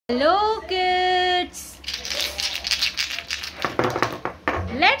Hello kids,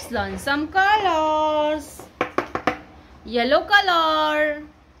 let's learn some colors. Yellow color,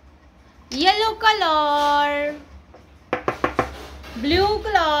 yellow color. Blue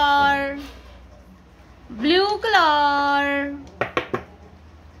color, blue color.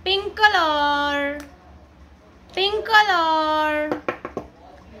 Pink color, pink color.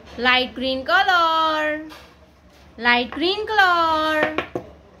 Light green color, light green color.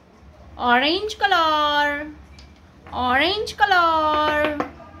 Orange color, orange color.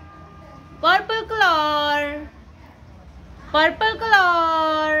 Purple color, purple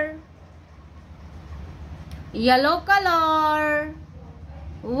color. Yellow color.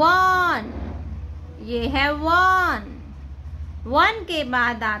 One, ये है one. One के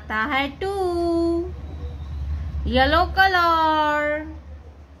बाद आता है two. Yellow color.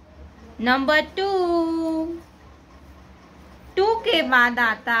 Number two. Two के बाद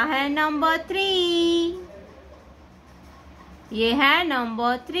आता है number three. ये है number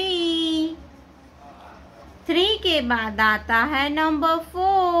three. Three के बाद आता है number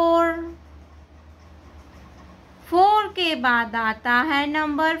four. Four के बाद आता है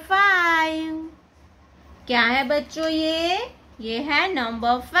number five. क्या है बच्चों ये है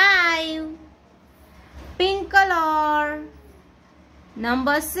number five. Pink color.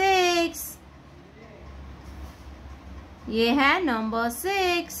 Number six. ये है number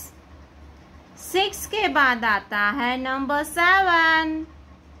six. Six के बाद आता है number seven.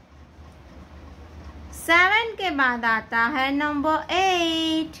 Seven के बाद आता है number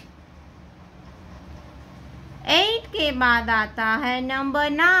eight. Eight के बाद आता है number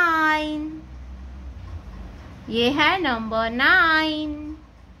nine. ये है number nine.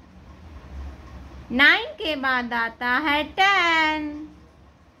 Nine के बाद आता है 10.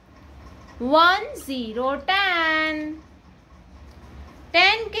 1 0 10.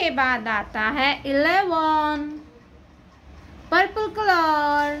 10 के बाद आता है 11. Purple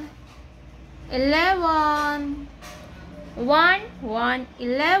color. 11. 1 1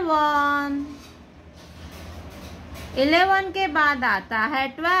 11. 11 के बाद आता है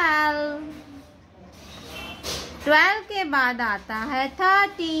 12. 12 के बाद आता है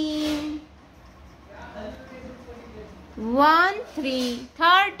 13. 1 3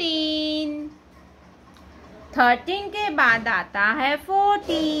 13. 13 के बाद आता है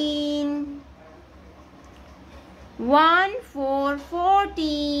 14. 1 4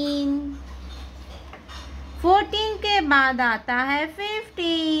 14. 14 के बाद आता है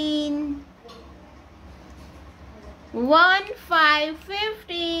 15. 1 5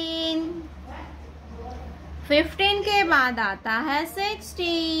 15. 15 के बाद आता है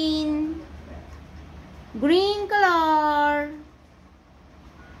 16. Green color.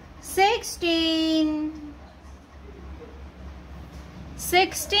 16.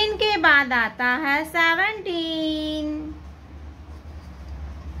 16 के बाद आता है 17.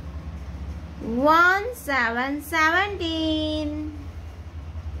 1 7 17.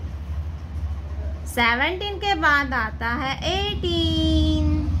 17 के बाद आता है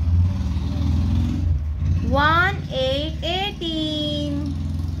 18. 1 8 18.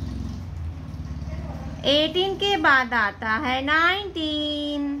 18 के बाद आता है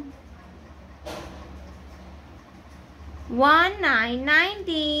 19. 1 9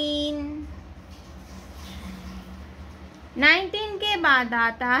 19. 19 के बाद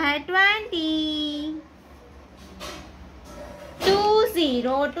आता है 20. 2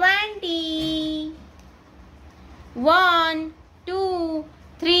 0 20. 1 2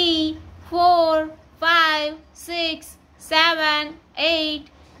 3 4 5 6 7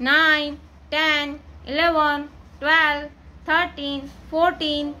 8 9 10 11 12 13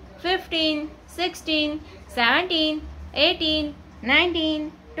 14 15 16 17 18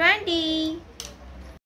 19 20.